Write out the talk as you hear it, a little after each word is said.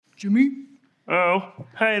Jimmy? Oh,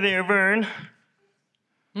 hi there, Vern.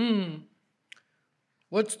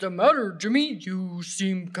 What's the matter, Jimmy? You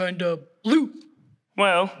seem kinda blue.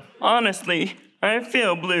 Well, honestly, I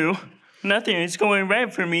feel blue. Nothing is going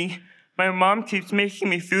right for me. My mom keeps making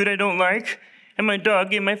me food I don't like, and my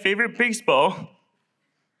dog ate my favorite baseball.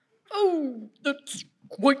 Oh, that's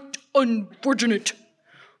quite unfortunate.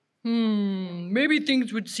 Maybe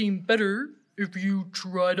things would seem better if you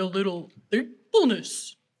tried a little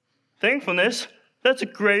thankfulness. Thankfulness? That's a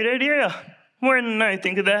great idea. Why didn't I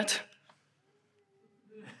think of that?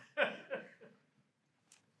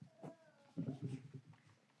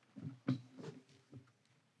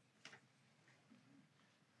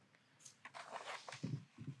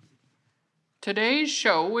 Today's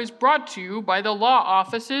show is brought to you by the law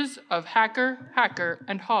offices of Hacker,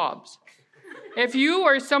 and Hobbs. If you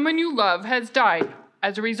or someone you love has died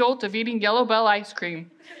as a result of eating Yellow Bell ice cream,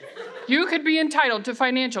 you could be entitled to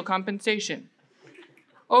financial compensation.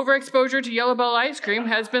 Overexposure to Yellow Bell ice cream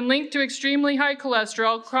has been linked to extremely high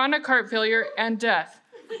cholesterol, chronic heart failure, and death,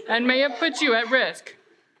 and may have put you at risk.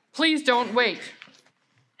 Please don't wait.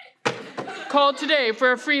 Call today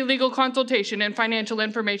for a free legal consultation and financial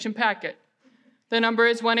information packet. The number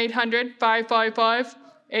is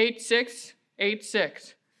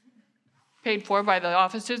 1-800-555-8686. Paid for by the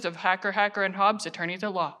offices of Hacker, and Hobbs, attorneys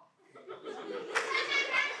at law.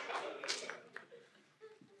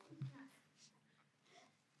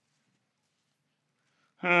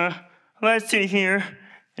 Let's see here.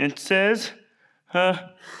 It says rub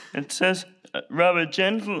a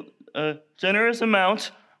generous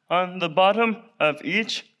amount on the bottom of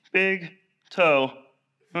each big toe.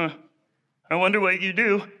 I wonder what you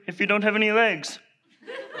do if you don't have any legs.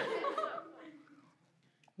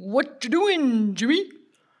 What you doing, Jimmy?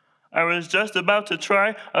 I was just about to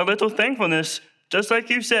try a little thankfulness, just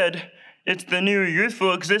like you said. It's the new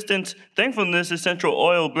Youthful Existence Thankfulness Essential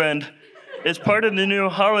Oil Blend. It's part of the new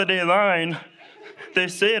holiday line. They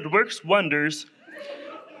say it works wonders.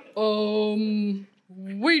 Wait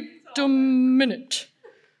a minute.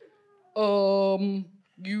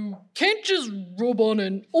 You can't just rub on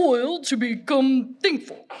an oil to become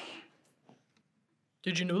thankful.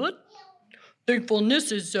 Did you know that?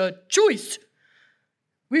 Thankfulness is a choice.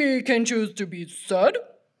 We can choose to be sad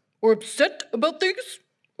or upset about things,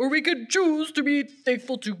 or we could choose to be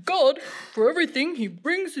thankful to God for everything He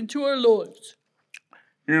brings into our lives.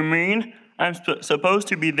 You mean I'm supposed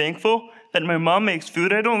to be thankful that my mom makes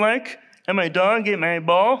food I don't like and my dog ate my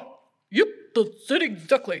ball? Yep, that's it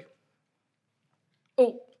exactly.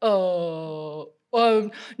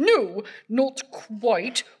 No, not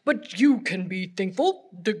quite, but you can be thankful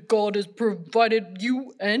that God has provided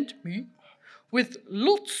you and me with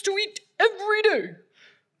lots to eat every day,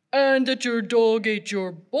 and that your dog ate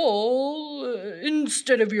your ball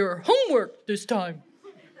instead of your homework this time.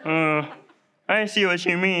 I see what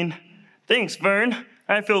you mean. Thanks, Vern.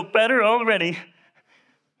 I feel better already.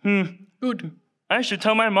 Good. I should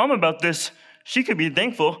tell my mom about this. She could be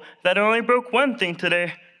thankful that I only broke one thing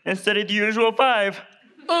today instead of the usual 5.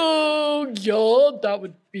 Oh, yeah, that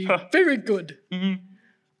would be very good. I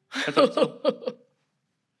thought so.